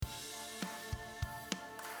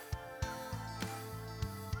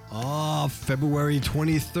February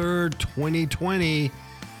 23rd, 2020.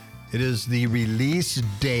 It is the release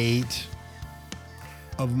date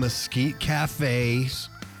of Mesquite Cafe's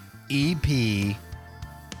EP,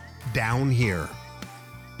 Down Here.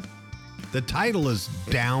 The title is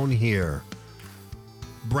Down Here.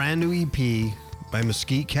 Brand new EP by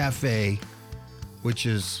Mesquite Cafe, which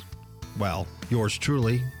is, well, yours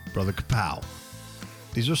truly, Brother Kapow.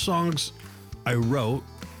 These are songs I wrote,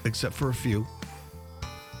 except for a few.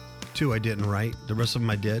 2 I didn't write. The rest of them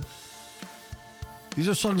I did. These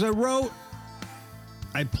are songs I wrote.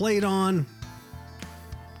 I played on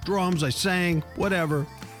drums. I sang. Whatever.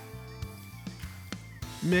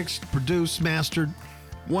 Mixed, produced, mastered.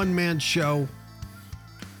 One-man show.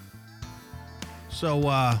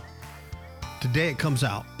 So today it comes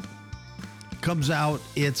out.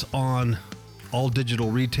 It's on all digital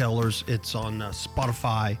retailers. It's on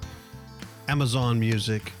Spotify, Amazon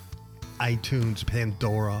Music, iTunes,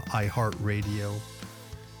 Pandora, iHeartRadio,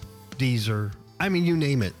 Deezer. I mean, you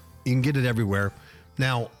name it. You can get it everywhere.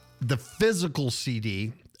 Now, the physical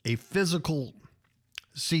CD, a physical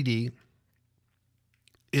CD,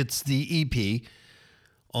 it's the EP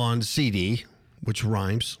on CD, which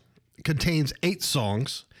rhymes, contains 8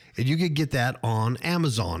 songs, and you can get that on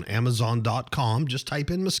Amazon, amazon.com. Just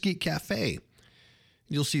type in Mesquite Cafe.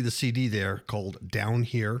 You'll see the CD there called Down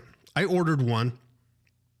Here. I ordered one.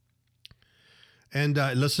 And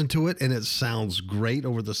I listened to it, and it sounds great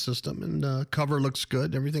over the system, and cover looks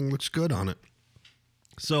good. Everything looks good on it.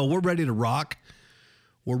 So we're ready to rock.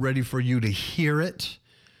 We're ready for you to hear it.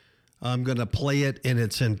 I'm going to play it in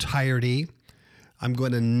its entirety. I'm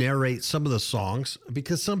going to narrate some of the songs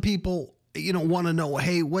because some people, want to know,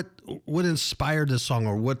 hey, what inspired this song,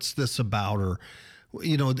 or what's this about, or,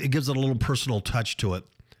 it gives it a little personal touch to it.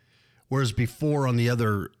 Whereas before on the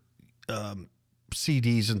other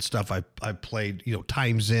CDs and stuff I played,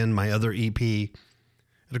 Times In, my other EP, and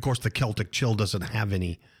of course the Celtic Chill doesn't have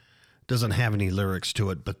any lyrics to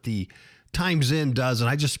it, but the Times In does, and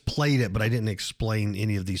I just played it, but I didn't explain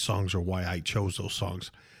any of these songs or why I chose those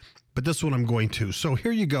songs. But this one I'm going to. So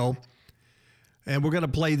here you go, and we're going to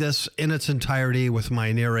play this in its entirety with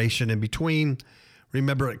my narration in between.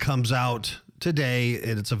 Remember, it comes out today,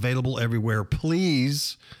 and it's available everywhere.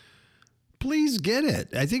 Please get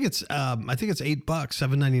it. I think it's $8,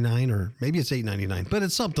 $7.99, or maybe it's $8.99, but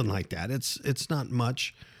it's something like that. It's not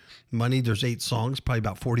much money. There's 8 songs, probably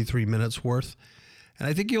about 43 minutes worth. And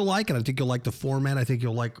I think you'll like it. I think you'll like the format. I think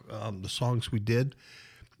you'll like the songs we did.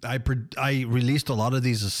 I released a lot of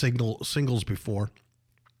these as singles before,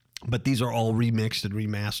 but these are all remixed and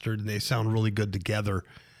remastered, and they sound really good together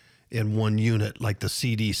in one unit. Like the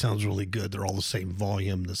CD sounds really good. They're all the same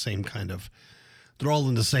volume, the same kind of. They're all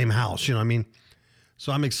in the same house, you know what I mean?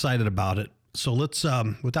 So I'm excited about it. So let's,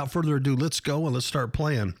 without further ado, let's go and let's start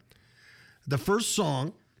playing. The first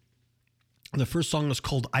song is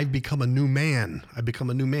called I've Become a New Man. I've Become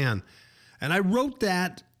a New Man. And I wrote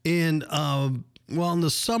that in the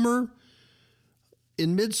summer,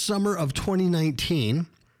 in midsummer of 2019,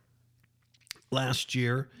 last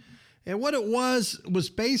year. And what it was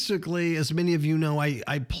basically, as many of you know,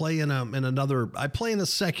 I play in a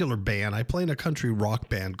secular band. I play in a country rock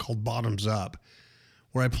band called Bottoms Up,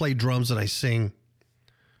 where I play drums and I sing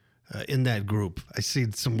in that group. I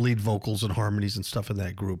sing some lead vocals and harmonies and stuff in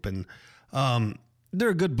that group. And they're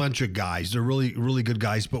a good bunch of guys. They're really, really good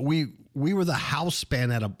guys. But we were the house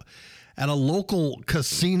band at a local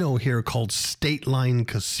casino here called State Line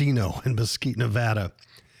Casino in Mesquite, Nevada.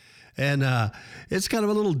 And it's kind of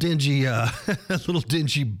a little dingy,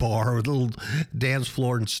 bar with a little dance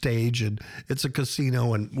floor and stage, and it's a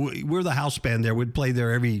casino. And we're the house band there. We'd play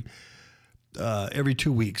there every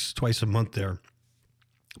 2 weeks, twice a month there.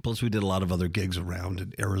 Plus, we did a lot of other gigs around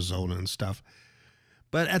in Arizona and stuff.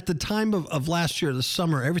 But at the time of last year, the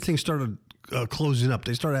summer, everything started closing up.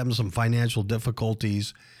 They started having some financial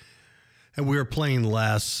difficulties, and we were playing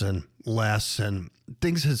less, and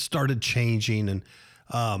things had started changing, and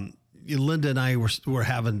Linda and I were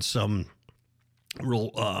having some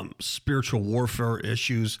real spiritual warfare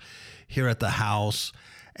issues here at the house,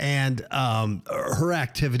 and her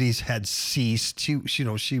activities had ceased.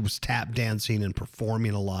 She was tap dancing and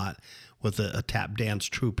performing a lot with a tap dance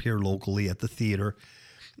troupe here locally at the theater,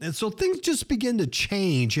 and so things just began to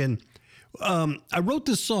change. And I wrote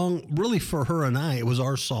this song really for her and I. It was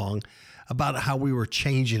our song about how we were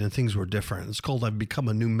changing and things were different. It's called I've Become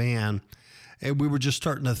a New Man. And we were just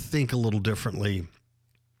starting to think a little differently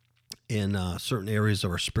in certain areas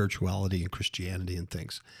of our spirituality and Christianity and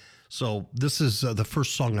things. So this is the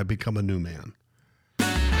first song, I've Become a New Man.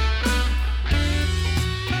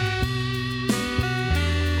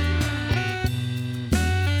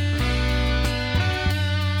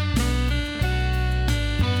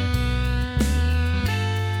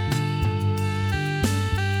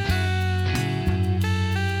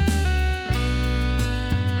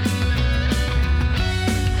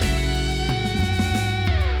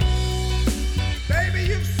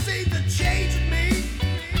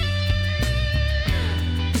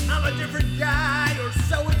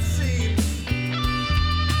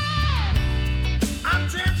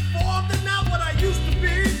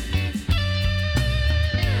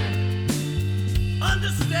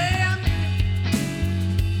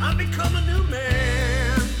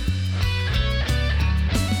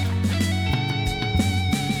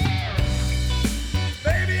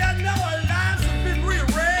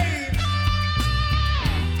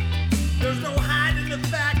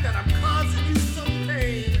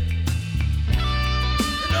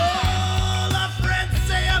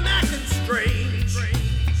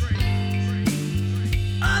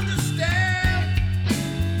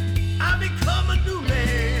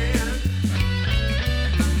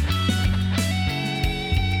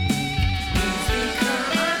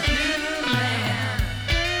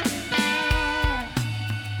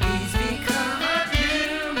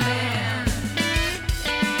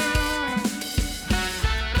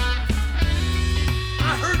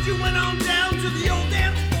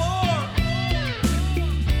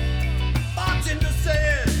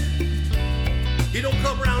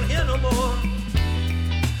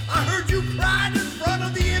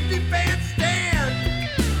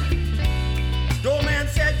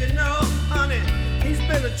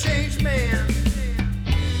 a changed man?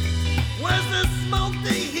 Where's the smoke,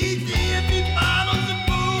 the heat, the empty bottles and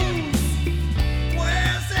booze?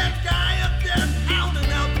 Where's that guy up there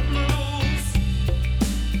pounding out the blues?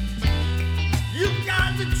 You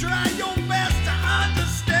got to try your best to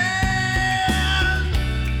understand.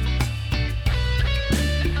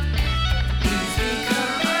 He's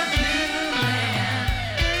become a new man.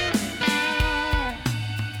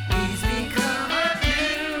 He's become a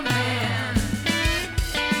new man. He's become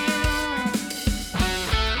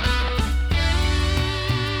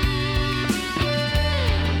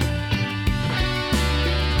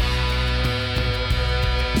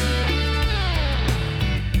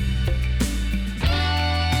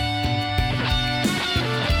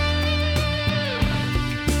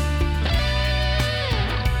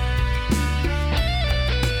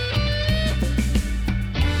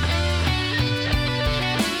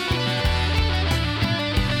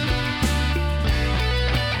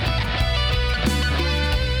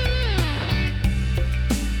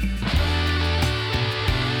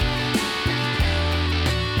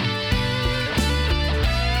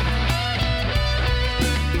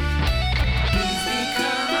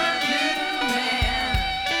a new man.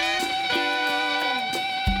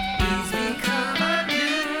 He's become a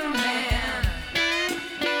new man.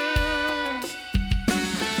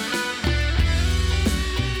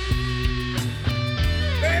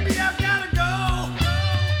 Baby, I've gotta go.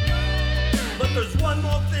 But there's one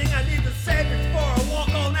more thing I need to say before I walk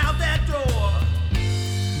on out that door.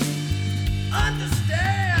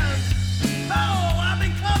 Understand? Oh, I've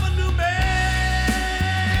become a new man.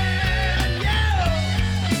 Yeah.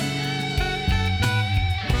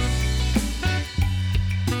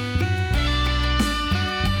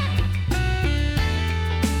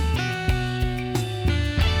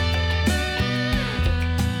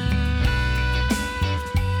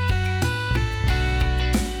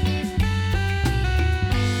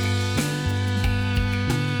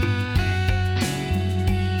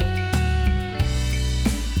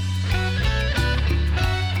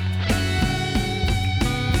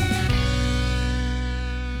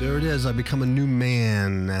 There it is. I become a new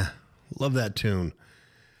man. Love that tune.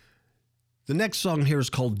 The next song here is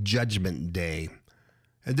called Judgment Day.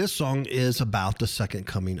 And this song is about the second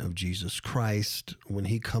coming of Jesus Christ when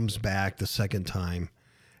he comes back the second time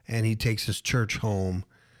and he takes his church home,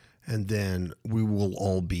 and then we will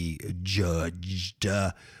all be judged.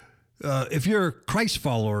 If you're a Christ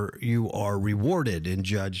follower, you are rewarded and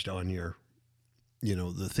judged on your,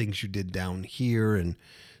 the things you did down here and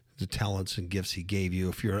the talents and gifts he gave you.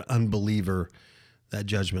 If you're an unbeliever, that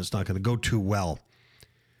judgment's not going to go too well.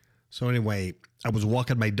 So anyway, I was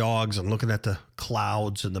walking my dogs and looking at the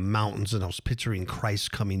clouds and the mountains, and I was picturing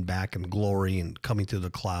Christ coming back in glory and coming through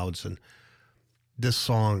the clouds. And this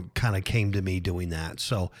song kind of came to me doing that.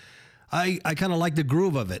 So I kind of like the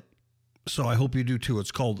groove of it. So I hope you do too.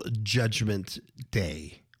 It's called Judgment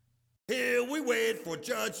Day. Here we wait for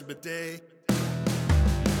Judgment Day.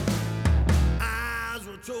 Eyes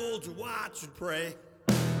were told to watch and pray.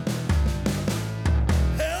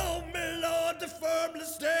 Help me, Lord, to firmly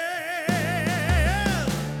stand,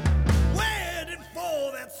 waiting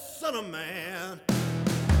for that Son of Man.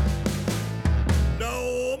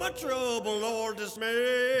 No, my trouble, Lord,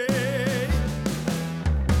 dismay,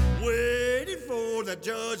 waiting for that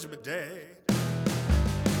Judgment Day.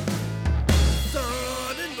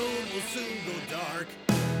 Sun and moon will soon go dark.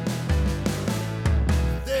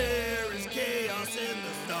 There is chaos in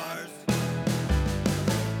the stars.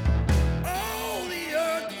 All the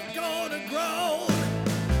earth is gonna groan.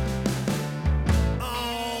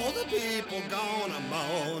 All the people gonna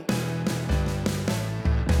moan.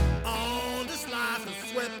 All this life is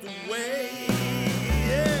swept away.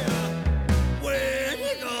 Yeah, when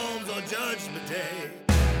he comes on Judgment Day.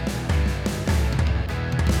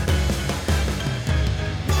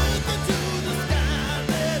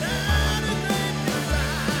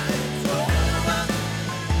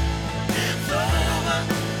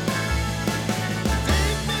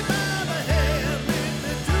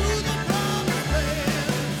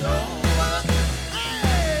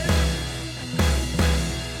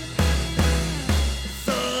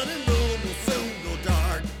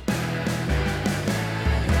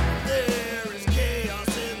 Chaos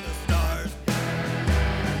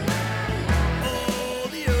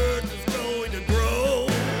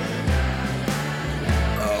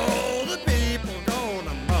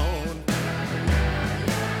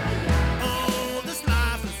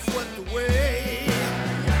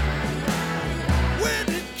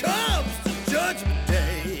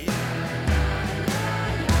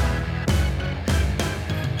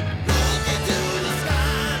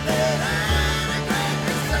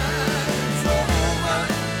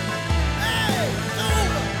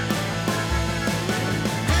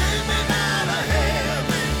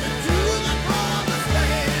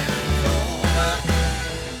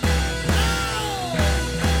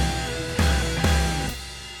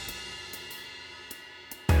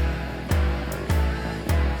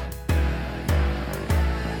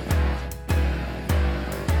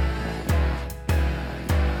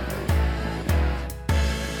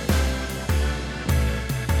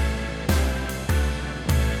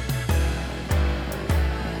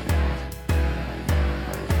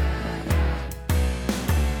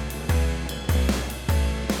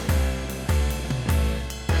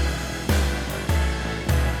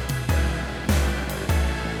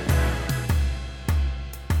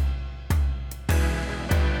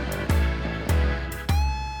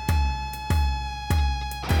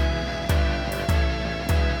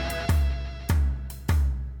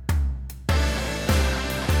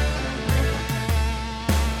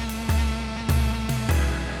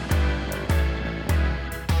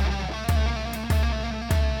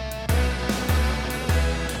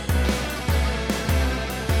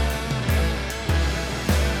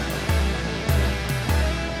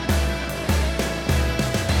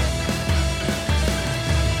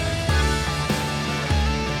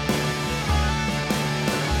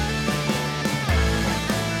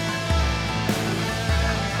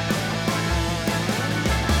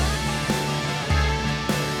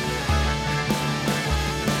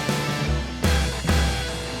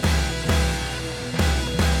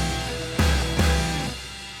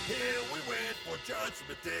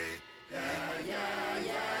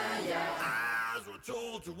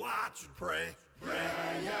told to watch and pray.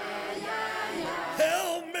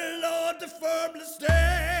 Help me, Lord, to firmly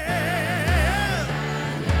stand,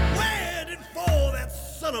 waiting for that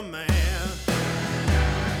Son of Man.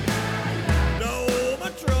 Know my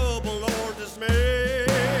trouble, Lord, dismay,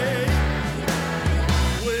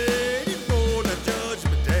 waiting for the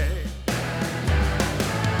judgment day.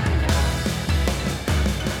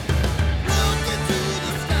 Look into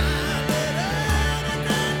the sky, let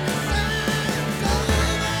everything decide it's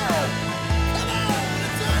over. Come on,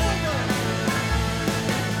 it's over.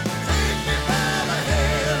 Take me by the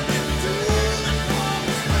hand into the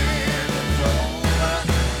promised land. It's over.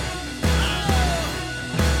 Oh,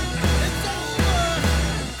 it's over.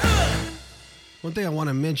 One thing I want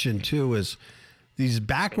to mention too is these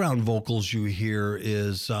background vocals you hear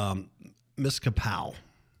is Miss Kapow,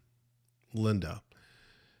 Linda.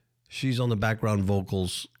 She's on the background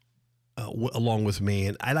vocals along with me,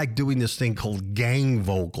 and I like doing this thing called gang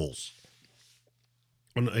vocals.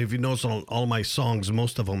 And if you notice on all of my songs,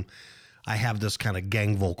 most of them, I have this kind of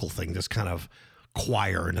gang vocal thing, this kind of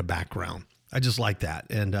choir in the background. I just like that,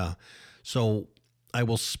 and so I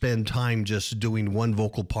will spend time just doing one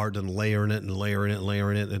vocal part and layering it and layering it and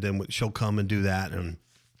layering it, and then she'll come and do that. And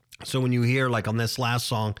so when you hear, like on this last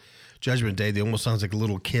song, Judgment Day, they almost sounds like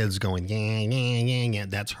little kids going, yeah, yeah, yeah, yeah.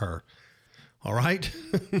 That's her. All right?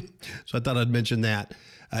 So I thought I'd mention that.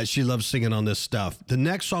 She loves singing on this stuff. The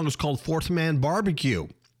next song is called Fourth Man Barbecue.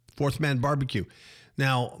 Fourth Man Barbecue.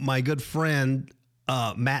 Now, my good friend,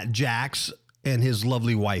 Matt Jax, and his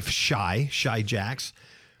lovely wife, Shy Jax,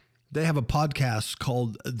 they have a podcast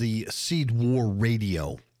called the Seed War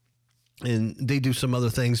Radio, and they do some other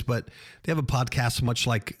things, but they have a podcast much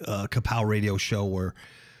like Kapow Radio Show where,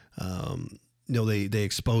 they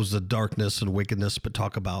expose the darkness and wickedness, but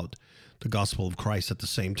talk about the gospel of Christ at the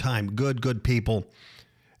same time. Good people.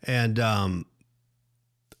 And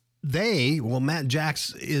Matt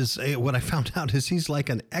Jax is, what I found out is he's like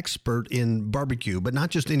an expert in barbecue, but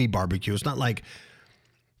not just any barbecue. It's not like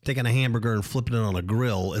taking a hamburger and flipping it on a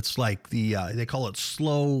grill. It's like they call it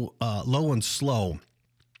low and slow,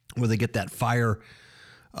 where they get that fire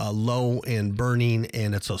low and burning,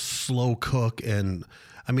 and it's a slow cook. And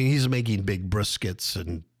I mean, he's making big briskets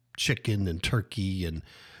and chicken and turkey and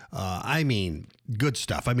good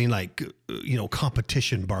stuff. I mean, like,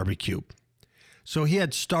 competition barbecue. So he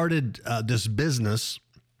had started this business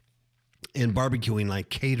in barbecuing, like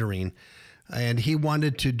catering, and he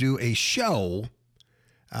wanted to do a show.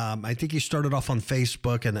 I think he started off on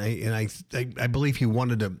Facebook, and I believe he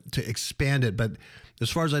wanted to expand it. But as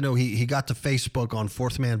far as I know, he got to Facebook on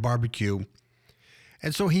Fourth Man Barbecue.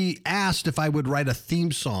 And so he asked if I would write a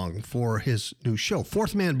theme song for his new show.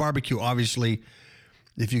 Fourth Man Barbecue, obviously,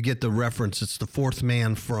 if you get the reference, it's the fourth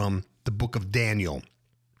man from the book of Daniel,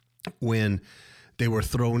 when they were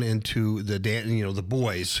thrown into the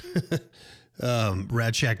boys,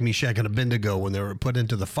 Radshak, Meshach, and Abednego, when they were put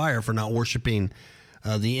into the fire for not worshiping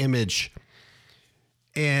the image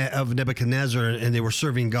of Nebuchadnezzar, and they were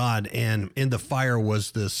serving God, and in the fire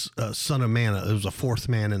was this son of man. It was a fourth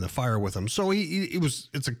man in the fire with him. So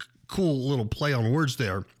it's a cool little play on words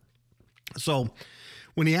there. So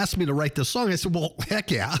when he asked me to write this song, I said, well,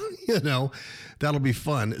 heck yeah, that'll be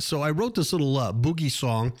fun. So I wrote this little boogie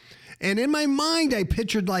song, and in my mind, I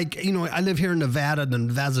pictured I live here in Nevada, the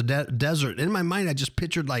Nevada desert. In my mind, I just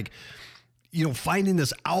pictured finding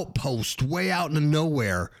this outpost way out in the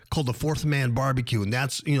nowhere called the Fourth Man Barbecue. And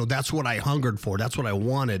that's what I hungered for. That's what I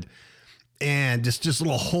wanted. And just a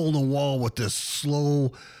little hole in the wall with this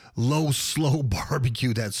slow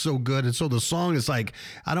barbecue that's so good. And so the song is like,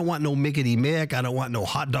 I don't want no Mickety Mick. I don't want no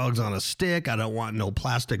hot dogs on a stick. I don't want no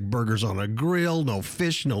plastic burgers on a grill, no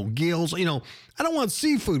fish, no gills. I don't want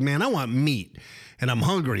seafood, man. I want meat. And I'm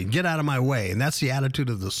hungry. Get out of my way. And that's the attitude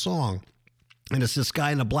of the song. And it's this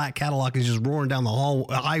guy in a black Cadillac is just roaring down the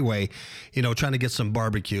highway, trying to get some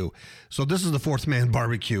barbecue. So this is the Fourth Man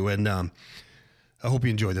Barbecue, and I hope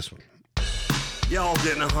you enjoy this one. Y'all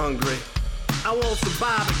getting hungry? I want some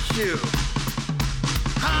barbecue.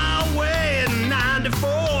 Highway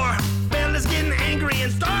 94. Belly's getting angry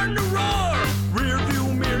and starting to roar. Rear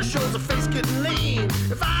view mirror shows a face getting lean.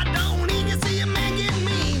 If I don't eat, you see a man get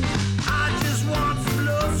mean. I just want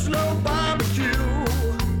some slow barbecue.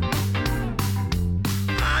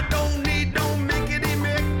 I don't need no Mickety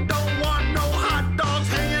Mick. Don't want no hot dogs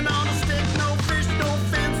hanging on a stick. No fish, no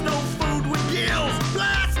fins, no food with gills.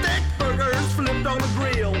 Plastic burgers flipped on the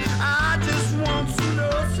grill. I just want some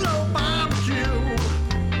slow barbecue.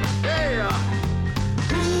 Yeah.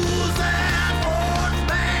 Who's that fourth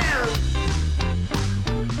man?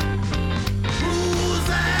 Who's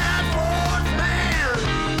that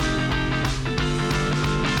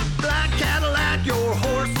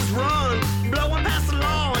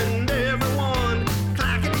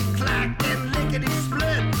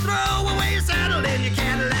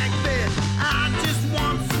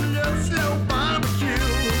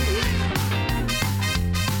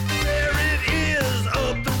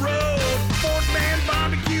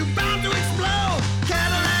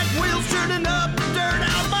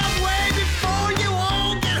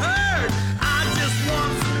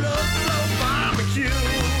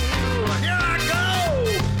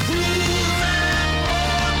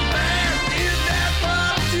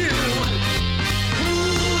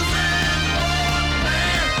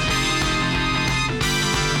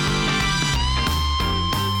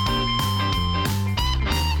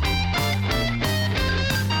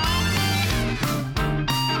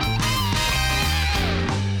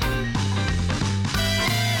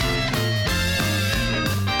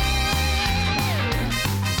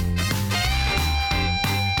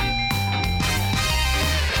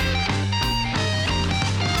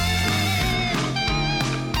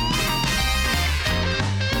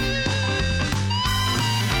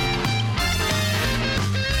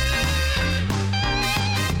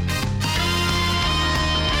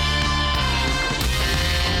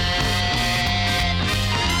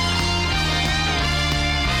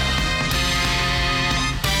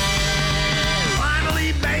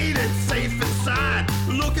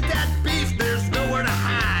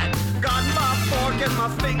and my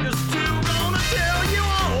fingers too. Gonna tell you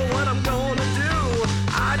all what I'm gonna do.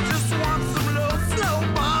 I just want some low,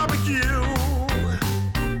 slow barbecue.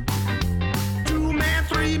 2-man,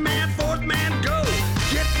 3-man, 4th-man, go.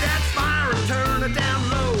 Get that fire and turn it down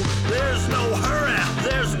low. There's no hurry,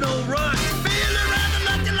 there's no rush. Feeling rather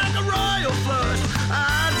lucky like a royal flush.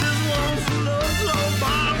 I just want some low, slow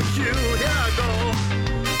barbecue. Here I go.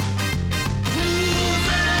 Who's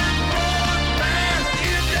that 4th-man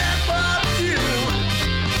in that barbecue?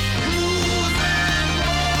 Who's that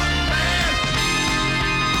 4th-man?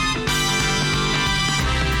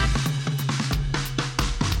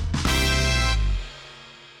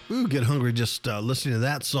 Ooh, get hungry just listening to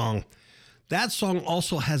that song. That song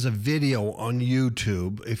also has a video on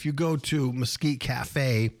YouTube. If you go to Mesquite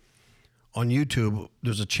Cafe on YouTube,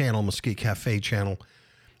 there's a channel, Mesquite Cafe channel,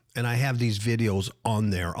 and I have these videos on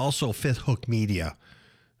there. Also, Fifth Hook Media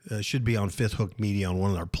should be on Fifth Hook Media on one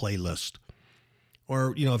of their playlists.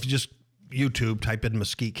 Or, you know, if you just YouTube, type in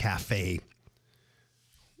Mesquite Cafe,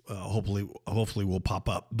 hopefully will pop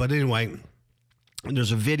up. But anyway,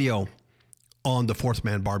 there's a video on the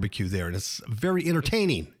 4th-man barbecue there, and it's very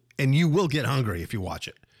entertaining. And you will get hungry if you watch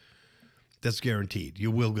it. That's guaranteed.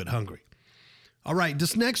 You will get hungry. All right,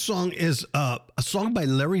 this next song is a song by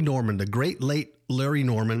Larry Norman, the great late Larry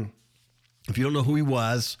Norman. If you don't know who he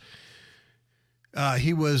was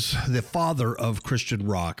the father of Christian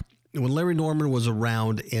rock. When Larry Norman was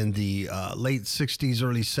around in the late 60s,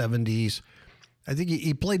 early 70s, I think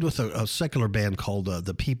he played with a secular band called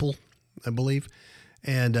The People, I believe.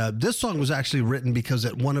 And this song was actually written because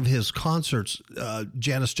at one of his concerts,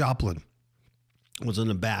 Janis Joplin was in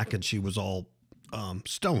the back, and she was all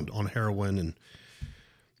stoned on heroin and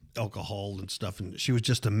alcohol and stuff, and she was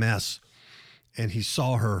just a mess. And he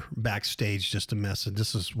saw her backstage just a mess, and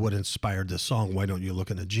this is what inspired this song, Why Don't You Look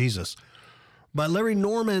Into Jesus? But Larry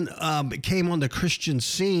Norman came on the Christian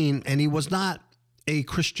scene, and he was not a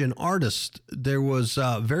Christian artist. There was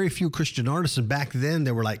very few Christian artists, and back then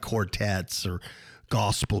there were like quartets or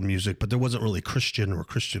gospel music, but there wasn't really Christian or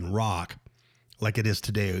Christian rock like it is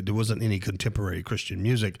today. There wasn't any contemporary Christian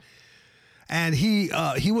music. And he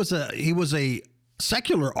was a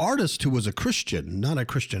secular artist who was a Christian, not a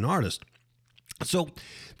Christian artist. So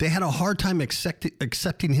they had a hard time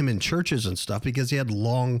accepting him in churches and stuff because he had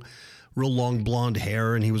real long blonde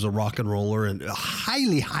hair, and he was a rock and roller and a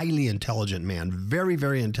highly, highly intelligent man, very,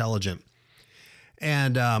 very intelligent.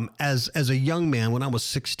 And as a young man, when I was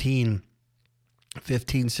 15,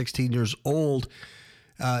 16 years old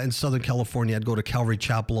in Southern California, I'd go to Calvary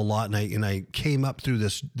Chapel a lot, and I came up through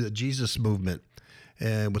the Jesus movement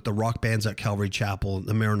with the rock bands at Calvary Chapel,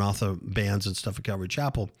 the Maranatha bands and stuff at Calvary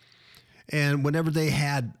Chapel. And whenever they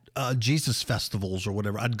had Jesus festivals or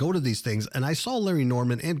whatever, I'd go to these things, and I saw Larry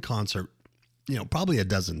Norman in concert, probably a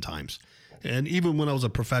dozen times. And even when I was a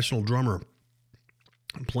professional drummer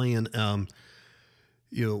playing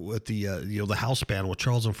with the house band with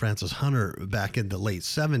Charles and Francis Hunter back in the late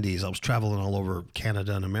 70s. I was traveling all over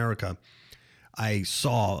Canada and America. I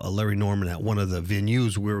saw Larry Norman at one of the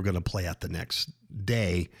venues we were going to play at the next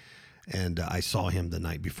day, and I saw him the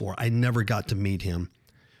night before. I never got to meet him.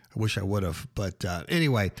 I wish I would have. But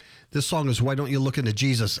anyway, this song is Why Don't You Look Into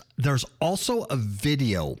Jesus? There's also a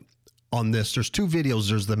video on this. There's two videos.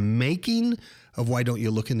 There's the making of Why Don't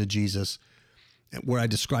You Look Into Jesus, where I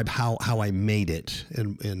describe how I made it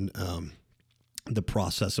in the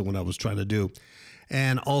process of what I was trying to do.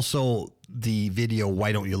 And also the video,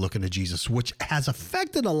 Why Don't You Look Into Jesus, which has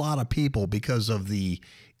affected a lot of people because of the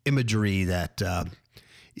imagery that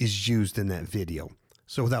is used in that video.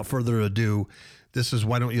 So without further ado, this is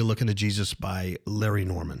Why Don't You Look Into Jesus by Larry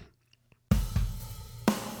Norman.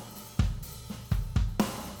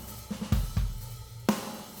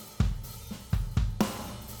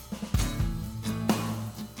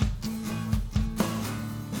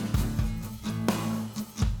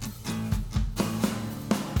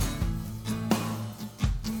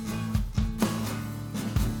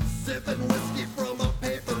 Sipping whiskey from a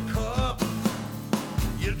paper cup.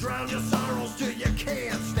 You drown your sorrows till you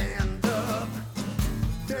can't stand up.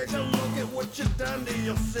 Take a look at what you've done to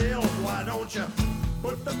yourself. Why don't you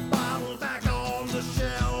put the bottle back on the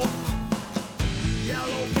shelf?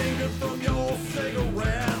 Yellow finger from your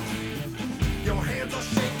cigarette. Your hands are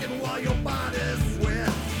shaking while your body's wet.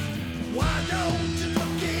 Why don't you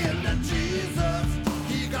look into Jesus?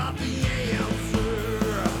 He got the answer.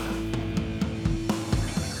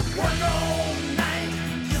 Work all night,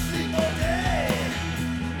 you sleep all day.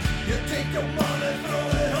 You take your money, throw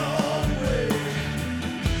it all away.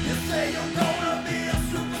 You say you're gonna be a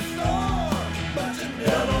superstar, but you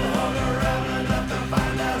never hung around enough to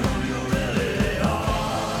find out who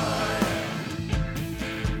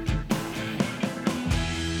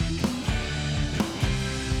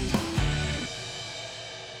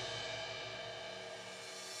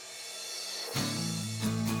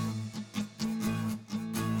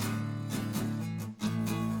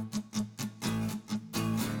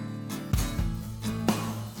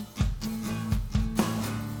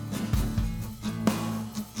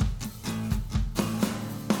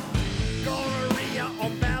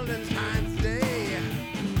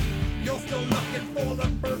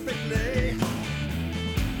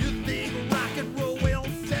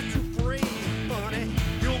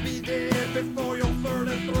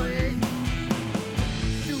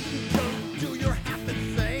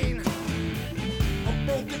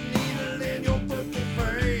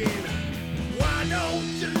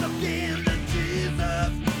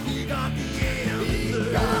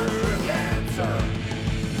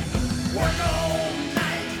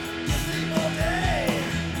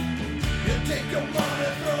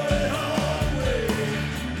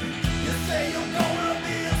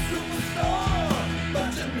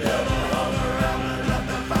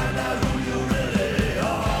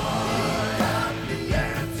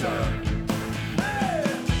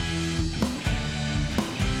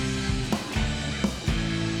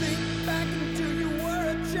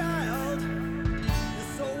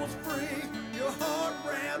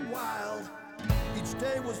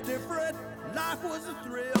a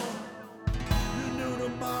thrill. You knew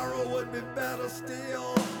tomorrow would be better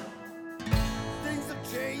still. Things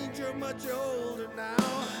have changed, you're much older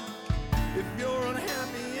now. If you're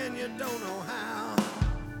unhappy and you don't know how,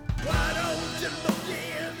 why don't you look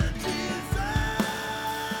into Jesus?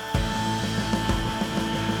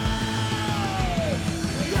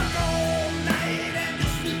 Work all night and you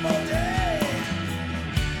sleep all day.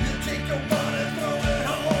 You take your money, throw it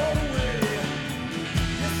all away.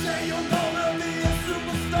 You say you're gonna be a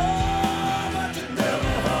superstar, but you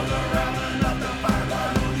never hung around enough to find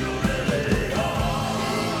out who you really are.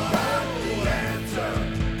 Got the answer.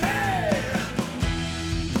 Hey,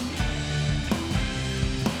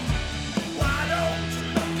 why don't you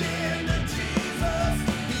look into Jesus?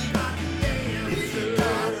 He got the answer. He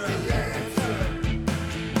got the answer.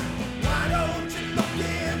 Why don't you look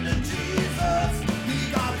into Jesus? He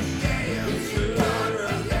got the answer. He got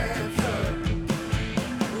the answer.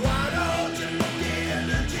 Why don't you look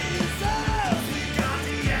into Jesus? He got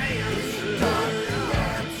the answer. He got the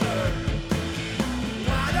answer.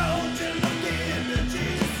 Why don't you look into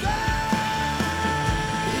Jesus?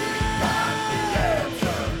 He got the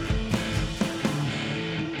answer.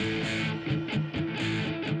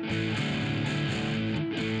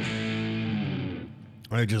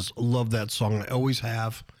 I just love that song. I always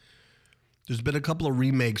have. There's been a couple of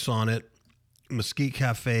remakes on it. Mesquite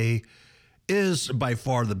Cafe is by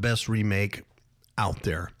far the best remake out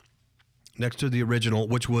there. Next to the original,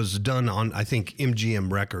 which was done on, I think,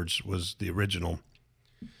 MGM Records was the original,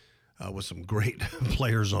 with some great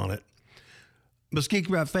players on it. Mesquite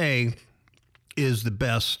Cafe is the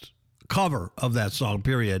best cover of that song,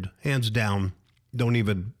 period. Hands down. Don't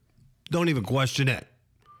even question it.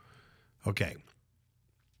 Okay.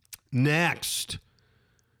 Next,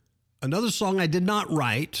 another song I did not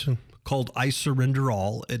write called I Surrender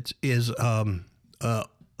All. It is an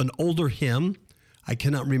older hymn. I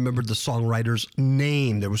cannot remember the songwriter's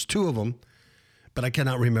name. There was two of them, but I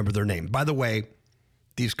cannot remember their name. By the way,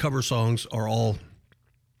 these cover songs are all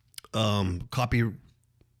copyright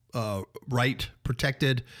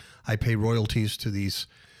protected. I pay royalties to these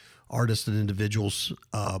artists and individuals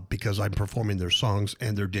because I'm performing their songs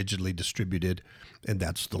and they're digitally distributed, and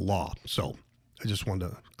that's the law. So I just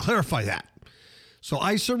wanted to clarify that. So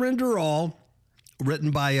I Surrender All,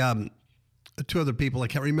 written by two other people. I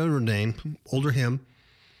can't remember their name. Older hymn.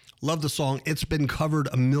 Love the song. It's been covered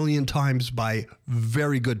a million times by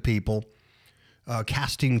very good people.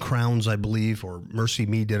 Casting Crowns, I believe, or Mercy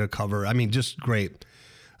Me did a cover. I mean, just great.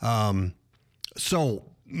 So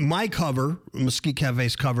my cover, Mesquite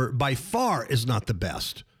Cafe's cover, by far is not the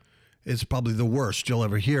best. It's probably the worst you'll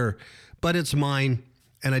ever hear, but it's mine,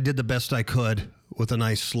 and I did the best I could with a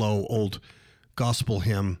nice, slow, old gospel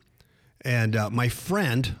hymn. And my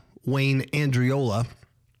friend, Wayne Andriola,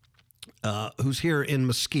 who's here in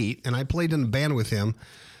Mesquite, and I played in a band with him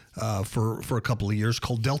for a couple of years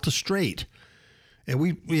called Delta Straight. And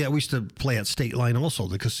we used to play at State Line also,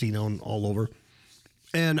 the casino and all over.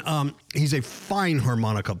 And he's a fine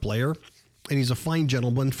harmonica player, and he's a fine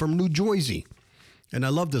gentleman from New Jersey. And I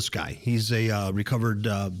love this guy. He's a recovered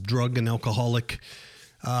drug and alcoholic.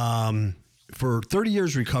 For 30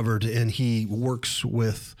 years recovered, and he works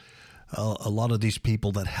with a lot of these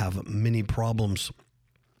people that have many problems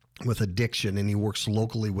with addiction, and he works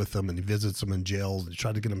locally with them, and he visits them in jails and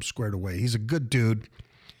tries to get them squared away. He's a good dude.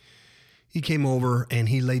 He came over, and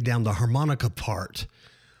he laid down the harmonica part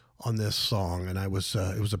on this song, and it was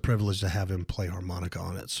a privilege to have him play harmonica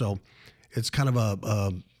on it. So it's kind of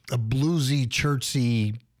a bluesy,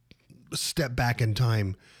 churchy, step back in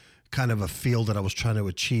time kind of a feel that I was trying to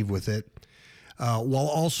achieve with it, while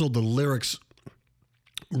also the lyrics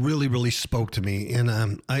really, really spoke to me.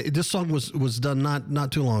 And this song was done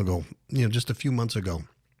not too long ago, just a few months ago.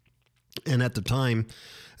 And at the time,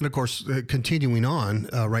 and of course, continuing on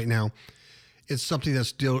right now, it's something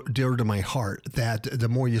that's dear to my heart, that the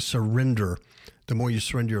more you surrender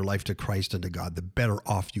your life to Christ and to God, the better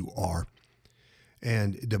off you are.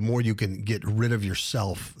 And the more you can get rid of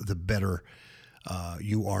yourself, the better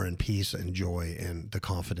you are in peace and joy and the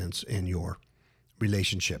confidence in your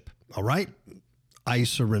relationship. All right? I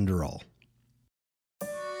Surrender All.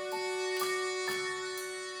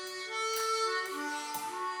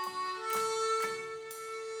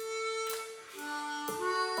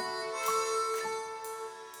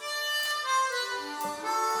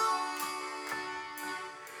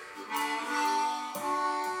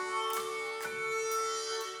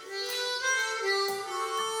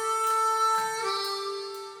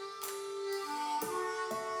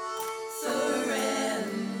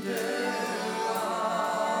 Surrender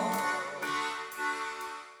all.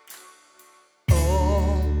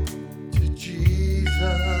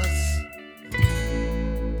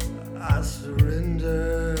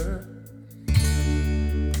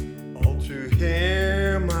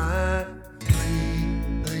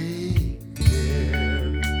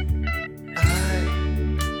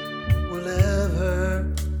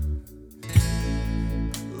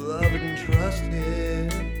 trust Him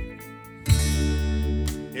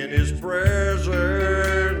in His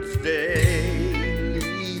presence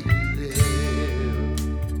daily live.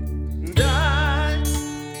 And I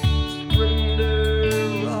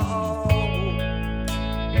surrender all.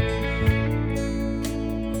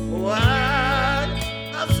 Oh,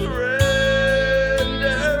 I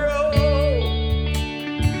surrender all.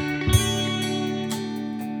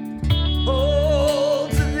 Oh,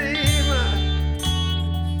 to Thee, my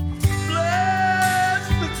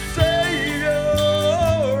blessed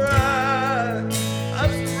Savior, I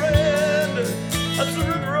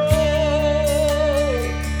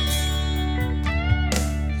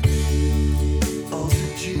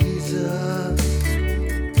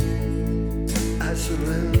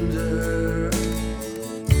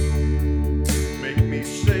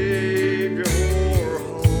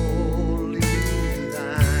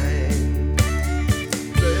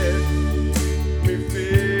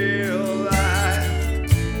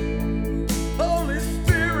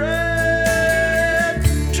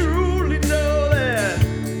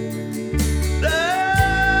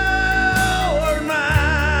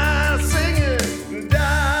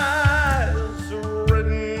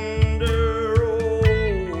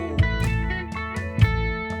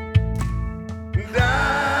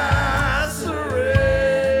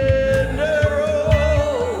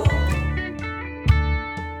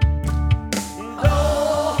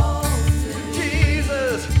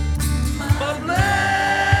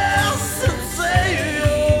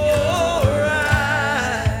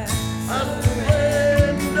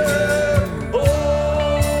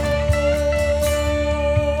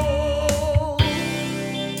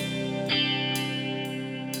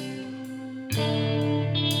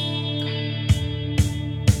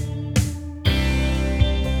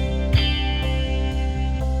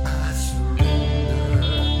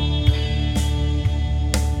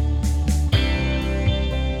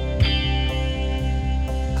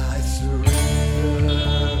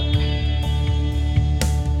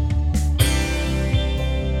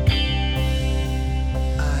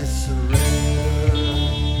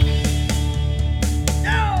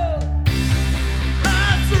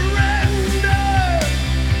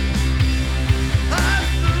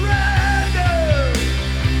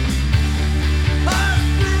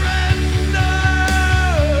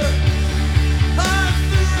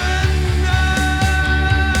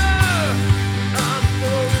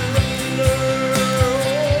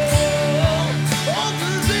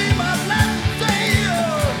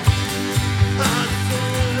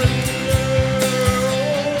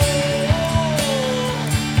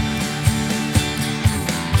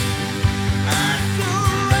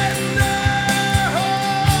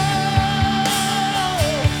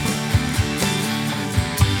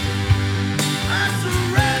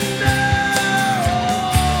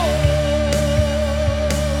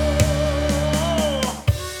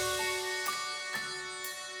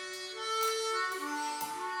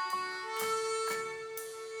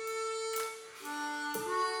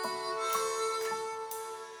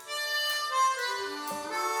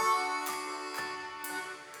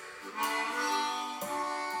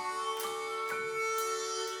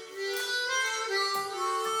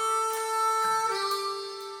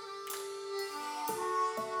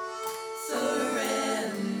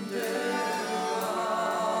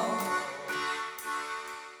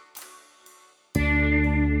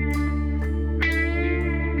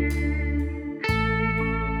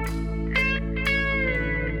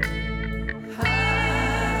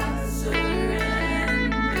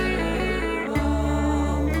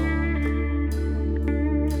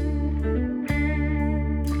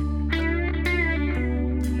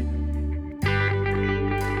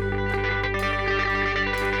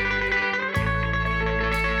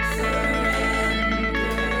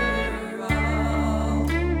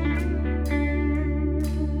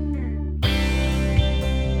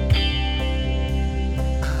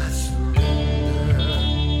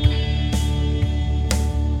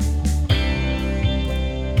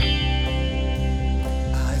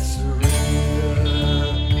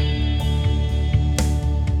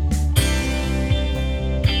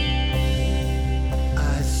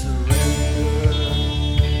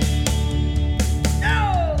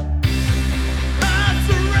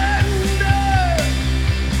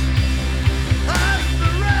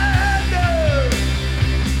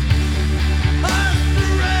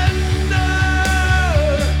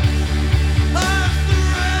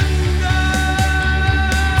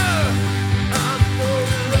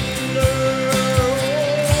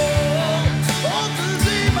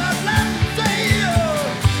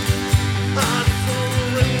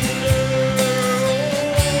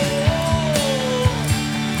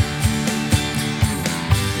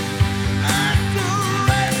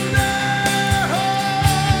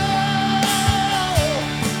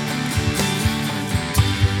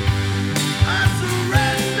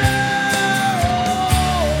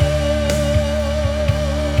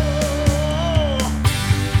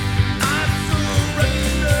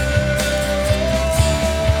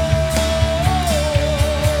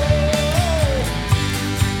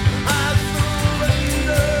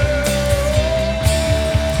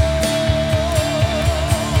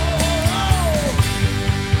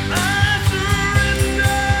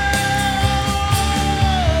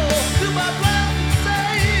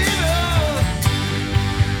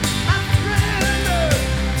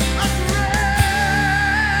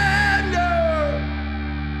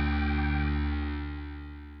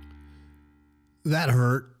that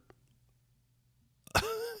hurt.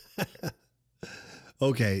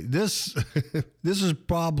 Okay, this is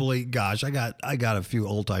probably, gosh, I got a few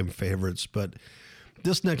all-time favorites, but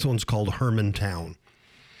this next one's called Hermantown.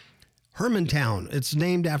 Hermantown, it's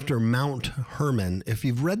named after Mount Hermon. If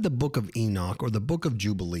you've read the book of Enoch or the book of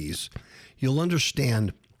Jubilees, you'll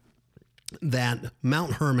understand that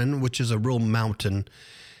Mount Hermon, which is a real mountain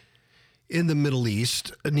in the Middle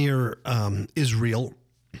East near Israel,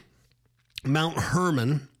 Mount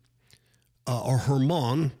Hermon or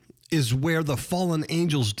Hermon is where the fallen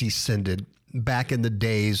angels descended back in the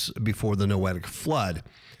days before the Noahic flood.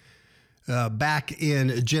 Back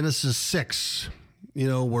in Genesis 6, you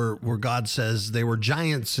know, where God says they were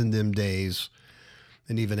giants in them days,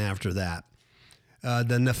 and even after that.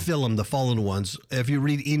 The Nephilim, the fallen ones. If you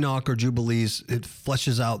read Enoch or Jubilees, it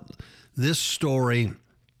fleshes out this story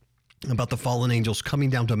about the fallen angels coming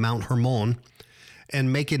down to Mount Hermon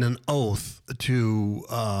and making an oath to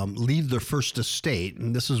leave their first estate.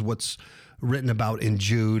 And this is what's written about in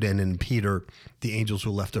Jude and in Peter, the angels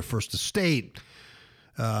who left their first estate,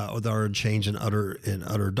 or they are changed in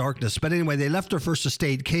utter darkness. But anyway, they left their first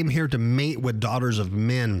estate, came here to mate with daughters of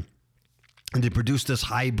men, and they produced this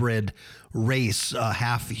hybrid race,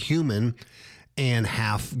 half human and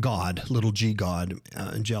half God, little g God,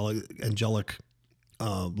 angelic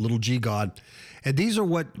little g God. And these are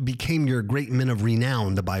what became your great men of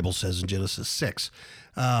renown, the Bible says in Genesis 6.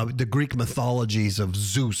 The Greek mythologies of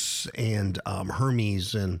Zeus and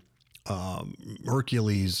Hermes and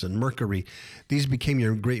Hercules and Mercury, these became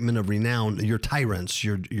your great men of renown, your tyrants,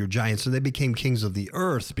 your giants, and they became kings of the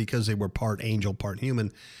earth because they were part angel, part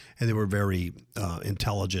human, and they were very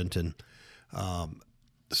intelligent and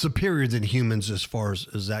superior than humans as far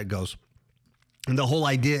as that goes. And the whole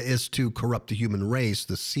idea is to corrupt the human race,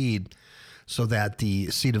 the seed, so that the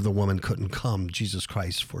seed of the woman couldn't come, Jesus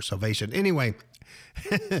Christ, for salvation. Anyway,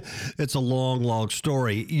 it's a long, long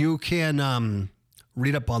story. You can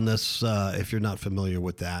read up on this if you're not familiar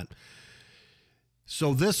with that.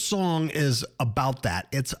 So this song is about that.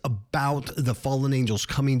 It's about the fallen angels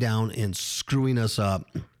coming down and screwing us up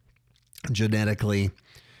genetically.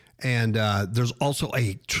 And there's also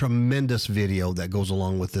a tremendous video that goes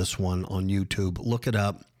along with this one on YouTube. Look it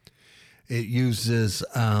up. It uses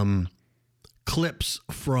clips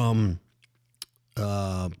from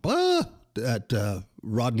that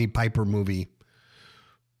Rodney Piper movie.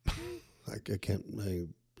 It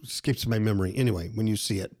escapes my memory. Anyway, when you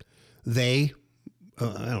see it, I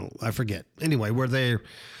forget. Anyway, where he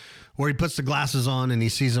puts the glasses on and he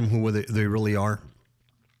sees them who they really are.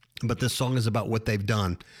 But this song is about what they've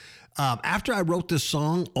done. After I wrote this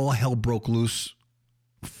song, all hell broke loose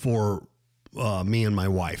for me and my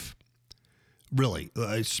wife. Really,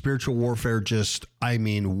 spiritual warfare went,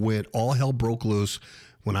 all hell broke loose.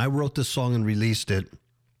 When I wrote this song and released it,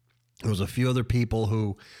 there was a few other people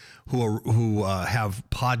who have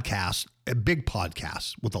podcasts, big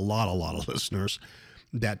podcasts with a lot of listeners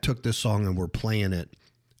that took this song and were playing it.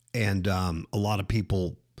 And a lot of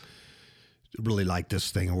people really liked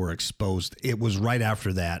this thing and were exposed. It was right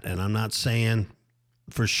after that, and I'm not saying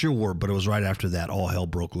for sure, but it was right after that all hell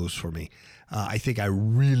broke loose for me. I think I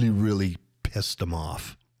really, really pissed them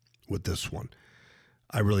off with this one.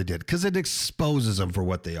 I really did, because it exposes them for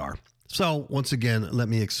what they are. So once again, let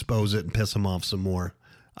me expose it and piss them off some more.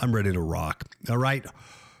 I'm ready to rock. All right.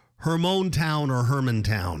 Hermantown or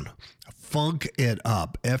Hermantown. Funk it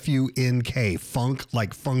up. F-U-N-K. Funk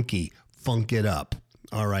like funky. Funk it up.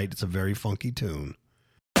 All right. It's a very funky tune.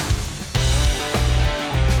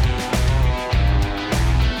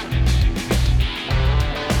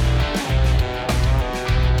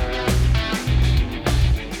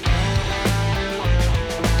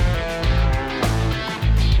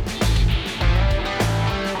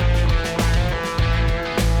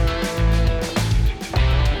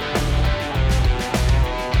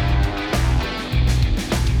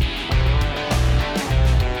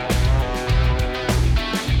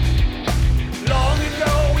 Long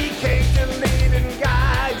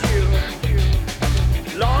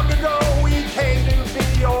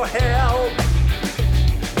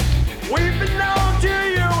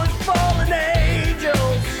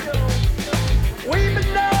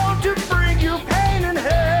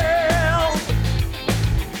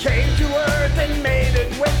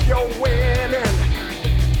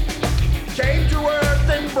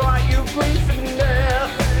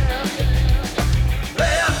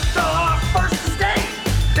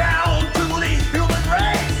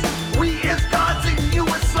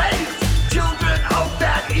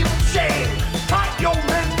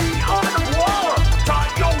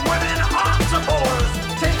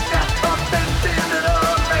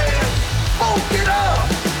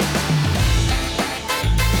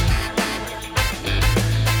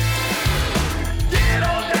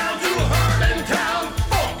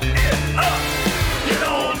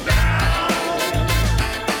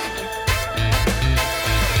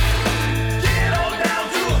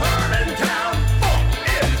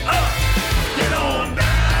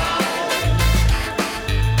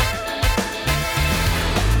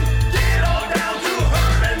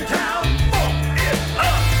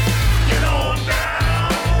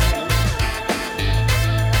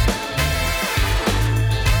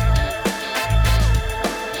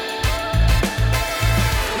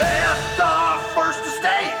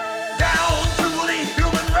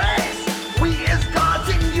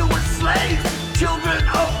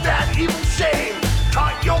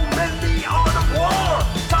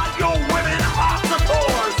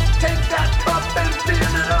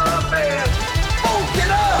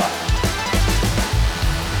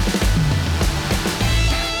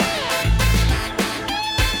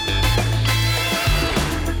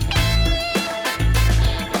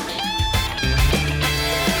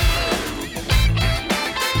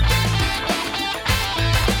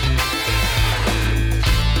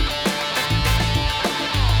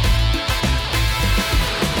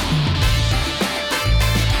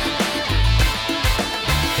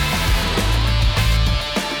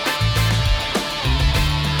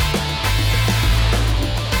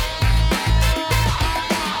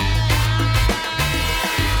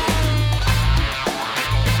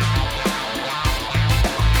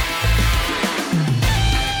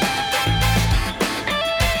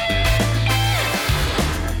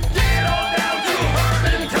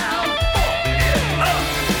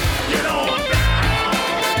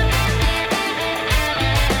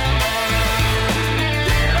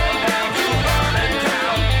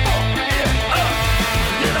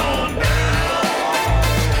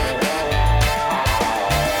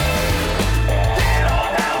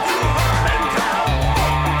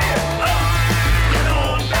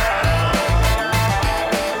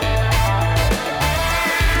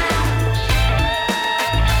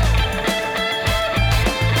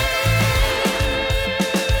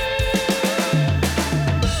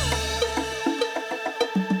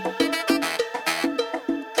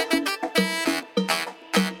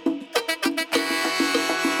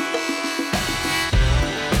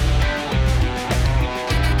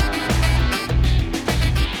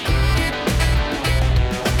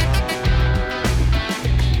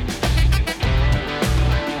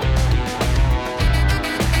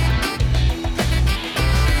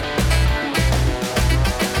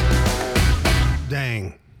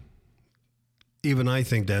even I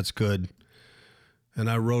think that's good. And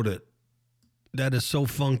I wrote it. That is so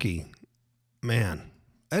funky. Man,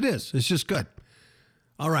 it is. It's just good.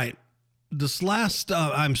 All right. This last,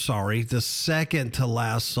 the second to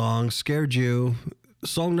last song scared you.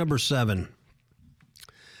 Song number 7.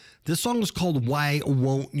 This song is called Why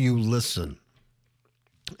Won't You Listen?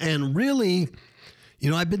 And really,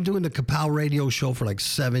 I've been doing the Kapow radio show for like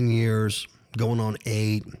 7 years, going on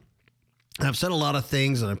 8. And I've said a lot of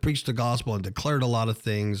things, and I preached the gospel and declared a lot of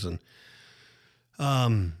things. And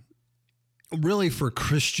really for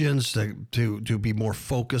Christians to be more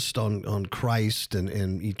focused on Christ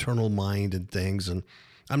and eternal mind and things. And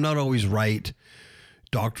I'm not always right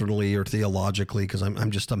doctrinally or theologically because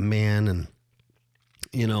I'm just a man, and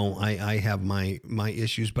I have my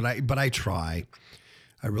issues, but I try.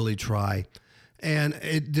 I really try. And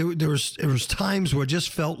there was times where it just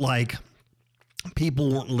felt like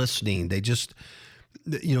people weren't listening. They just,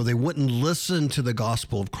 they wouldn't listen to the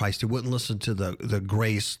gospel of Christ. They wouldn't listen to the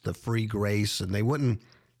grace, the free grace, and they wouldn't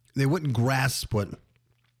grasp what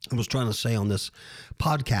I was trying to say on this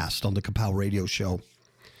podcast, on the Kapow radio show.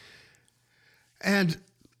 And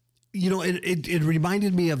it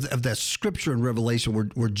reminded me of that scripture in Revelation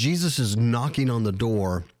where Jesus is knocking on the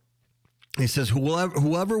door. He says,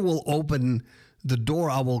 whoever will open the door,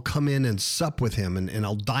 I will come in and sup with him, and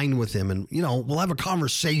I'll dine with him, and, we'll have a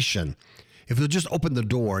conversation if they'll just open the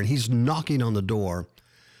door. And he's knocking on the door.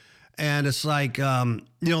 And it's like,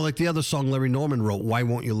 like the other song Larry Norman wrote, why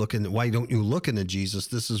don't you look into Jesus?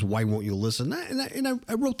 This is Why Won't You Listen? And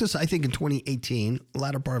I wrote this, I think, in 2018,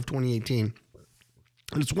 latter part of 2018.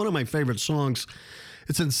 And it's one of my favorite songs.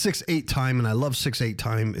 It's in 6/8 time, and I love 6/8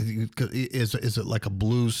 time. Is it like a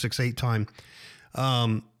blues 6/8 time?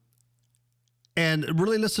 And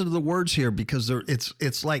really listen to the words here, because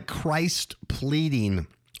it's like Christ pleading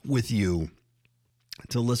with you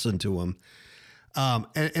to listen to him. And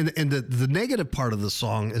the negative part of the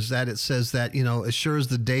song is that it says that, as sure as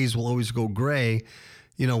the days will always go gray,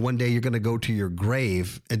 one day you're going to go to your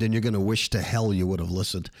grave, and then you're going to wish to hell you would have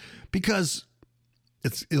listened, because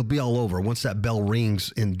it'll be all over. Once that bell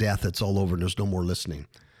rings in death, it's all over and there's no more listening.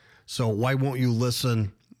 So Why Won't You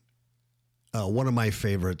Listen? One of my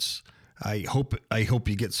favorites. I hope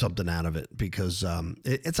you get something out of it, because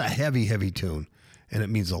it's a heavy, heavy tune, and it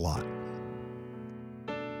means a lot.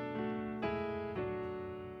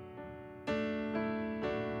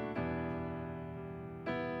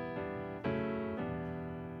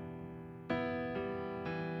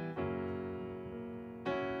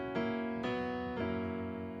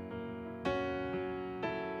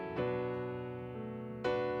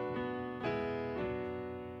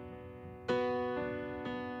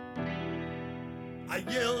 I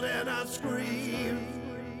yelled and I screamed,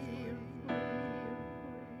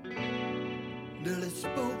 nearly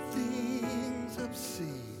spoke things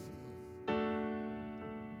obscene,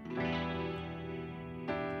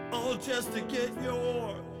 all just to get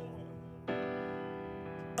your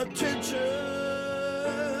attention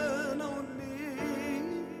on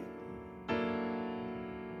me.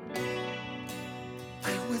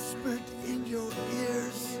 I whispered in your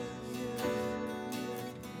ears,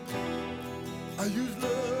 I use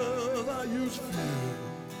love, I use fear,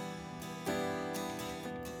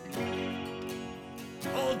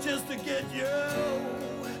 all just to get you.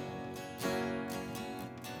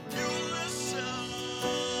 You listen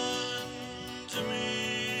to me.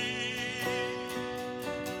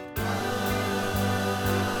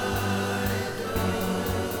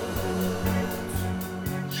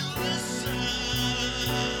 You listen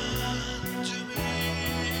to me.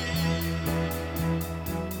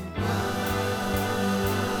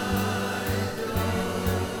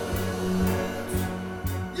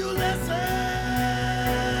 You listen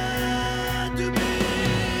to me.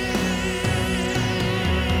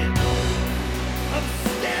 I'm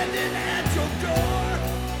standing at your door,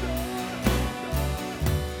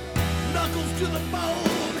 knuckles to the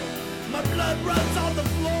bone, my blood runs on the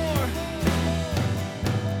floor.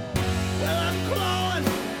 Well, I'm clawing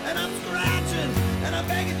and I'm scratching and I'm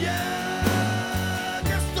begging you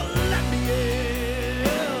just to let me in.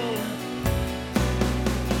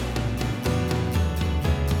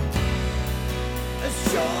 As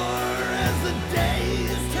sure as the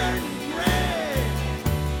days turn gray,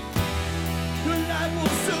 your light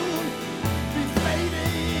will soon be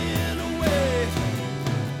fading away.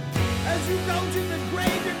 As you go to the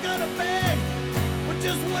grave, you're gonna beg for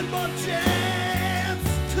just one more chance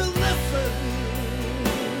to listen.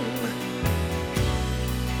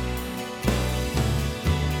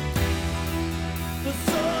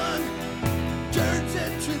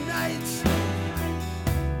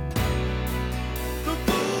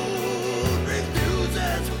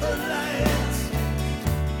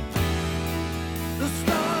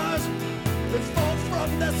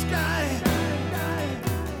 the sky.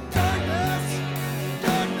 Darkness,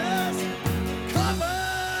 darkness,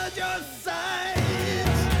 covered your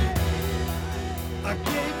sight. I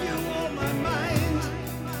gave you all my mind.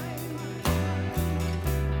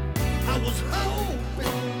 I was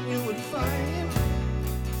hoping you would find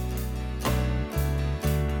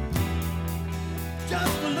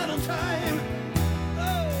just a little time.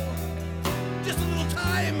 Oh, just a little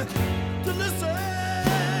time to listen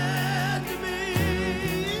to me.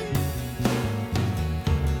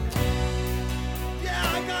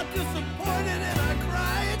 Yeah, I got disappointed and I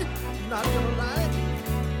cried. Not gonna lie.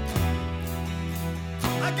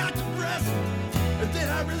 I got depressed and then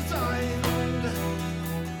I resigned.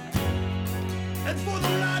 And for the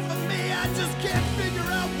life of me, I just can't figure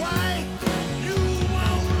out why you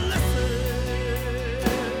won't listen.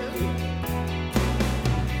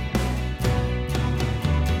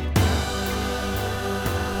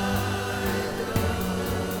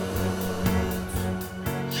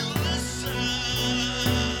 You listen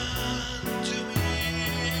to me.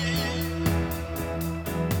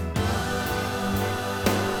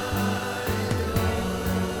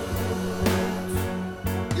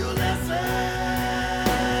 You listen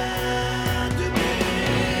to me.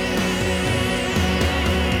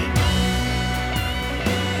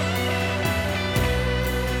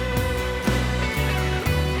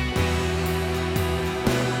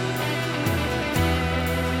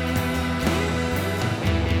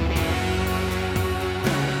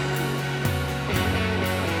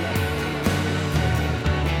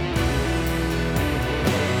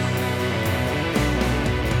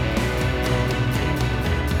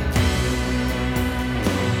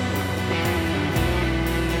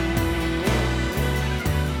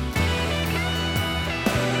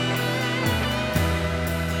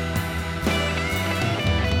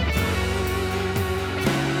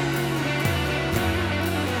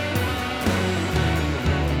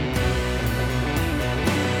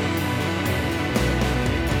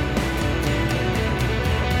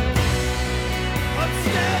 I'm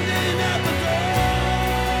standing at the door.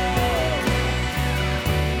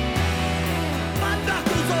 My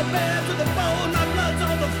knuckles are bare to the bone, my blood's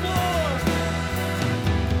on the floor.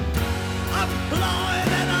 I'm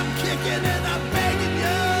clawing and I'm kicking and I'm begging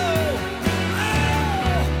you.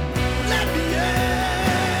 Oh, let me in.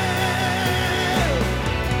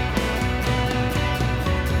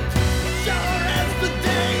 Sure as the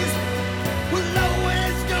days will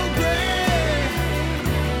always go gray.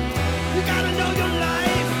 You gotta know your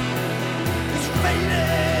life is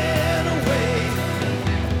fading away.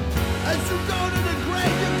 As you go to the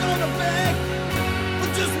grave, you're gonna beg for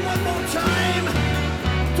just one more time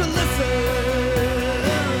to listen.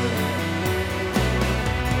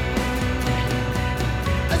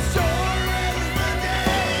 As sure as the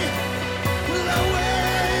day will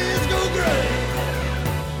always go gray,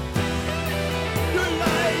 your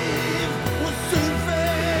life will soon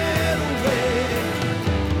fade away.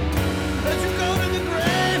 As you go to the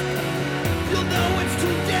grave, you'll know it's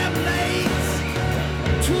too damn late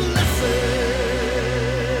to listen.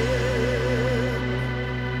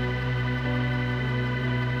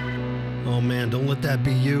 Oh man, don't let that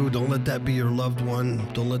be you. Don't let that be your loved one.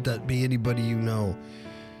 Don't let that be anybody you know.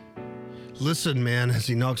 Listen, man, as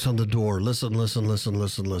he knocks on the door. Listen, listen, listen,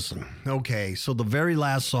 listen, listen. Okay, so the very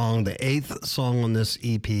last song, the 8th song on this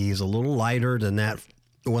EP, is a little lighter than that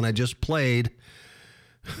one I just played.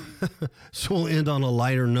 So we'll end on a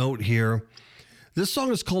lighter note here. This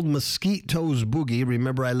song is called Mesquite Toes Boogie.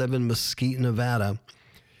 Remember, I live in Mesquite, Nevada.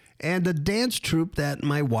 And the dance troupe that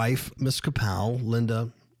my wife, Miss Kapow,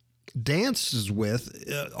 Linda, dances with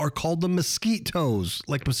are called the Mosquitoes.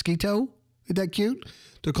 Like mosquito? Isn't that cute?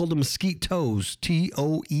 They're called the Mosquitoes,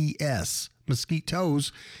 Toes.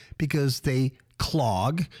 Mosquitoes, because they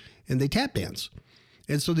clog and they tap dance.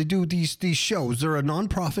 And so they do these shows. They're a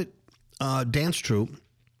nonprofit dance troupe,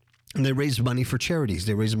 and they raise money for charities.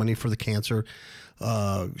 They raise money for the cancer,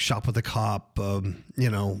 Shop with a Cop, the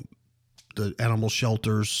animal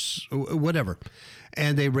shelters, whatever.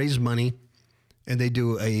 And they raise money, and they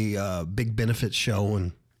do a big benefit show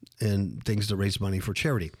and things to raise money for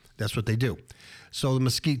charity. That's what they do. So the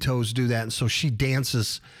Mosquitoes do that, and so she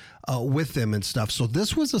dances with them and stuff. So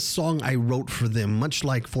this was a song I wrote for them, much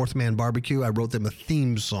like Fourth Man Barbecue. I wrote them a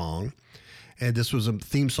theme song, and this was a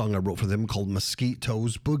theme song I wrote for them called Mesquite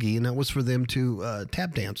Toes Boogie, and that was for them to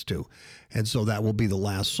tap dance to. And so that will be the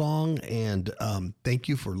last song, and thank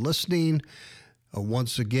you for listening.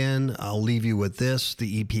 Once again, I'll leave you with this.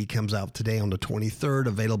 The EP comes out today on the 23rd,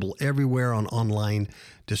 available everywhere on online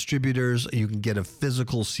distributors. You can get a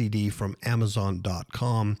physical CD from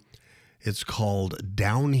Amazon.com. It's called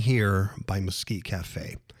Down Here by Mesquite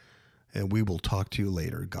Cafe. And we will talk to you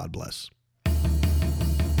later. God bless.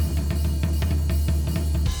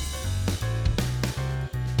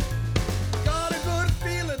 Got a good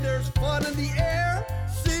feeling there's fun in the air,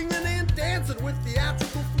 singing and dancing with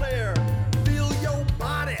theatrical flair. Feel your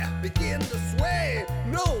body begin to sway,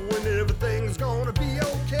 knowing everything's gonna be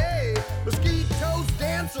okay. Mosquitoes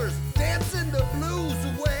dancers dancing the blues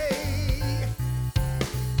away.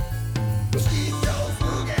 Mosquitoes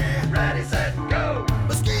boogie, ready, set, go.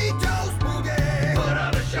 Mosquitoes boogie, put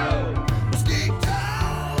on a show. Mosquitoes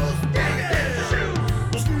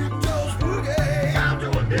boogie, mosquitoes boogie, time to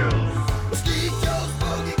abuse. Mosquitoes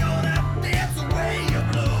boogie, gonna dance away your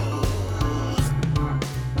blues.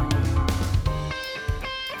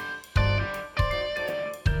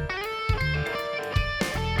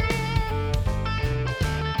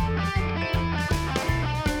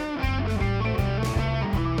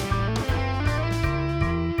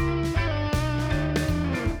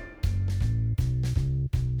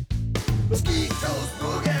 Mosquitoes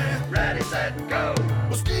boogie, ready, set, go.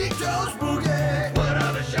 Mosquitoes boogie, put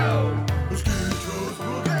on a show. Mosquitoes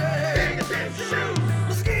boogie, take a dance shoe.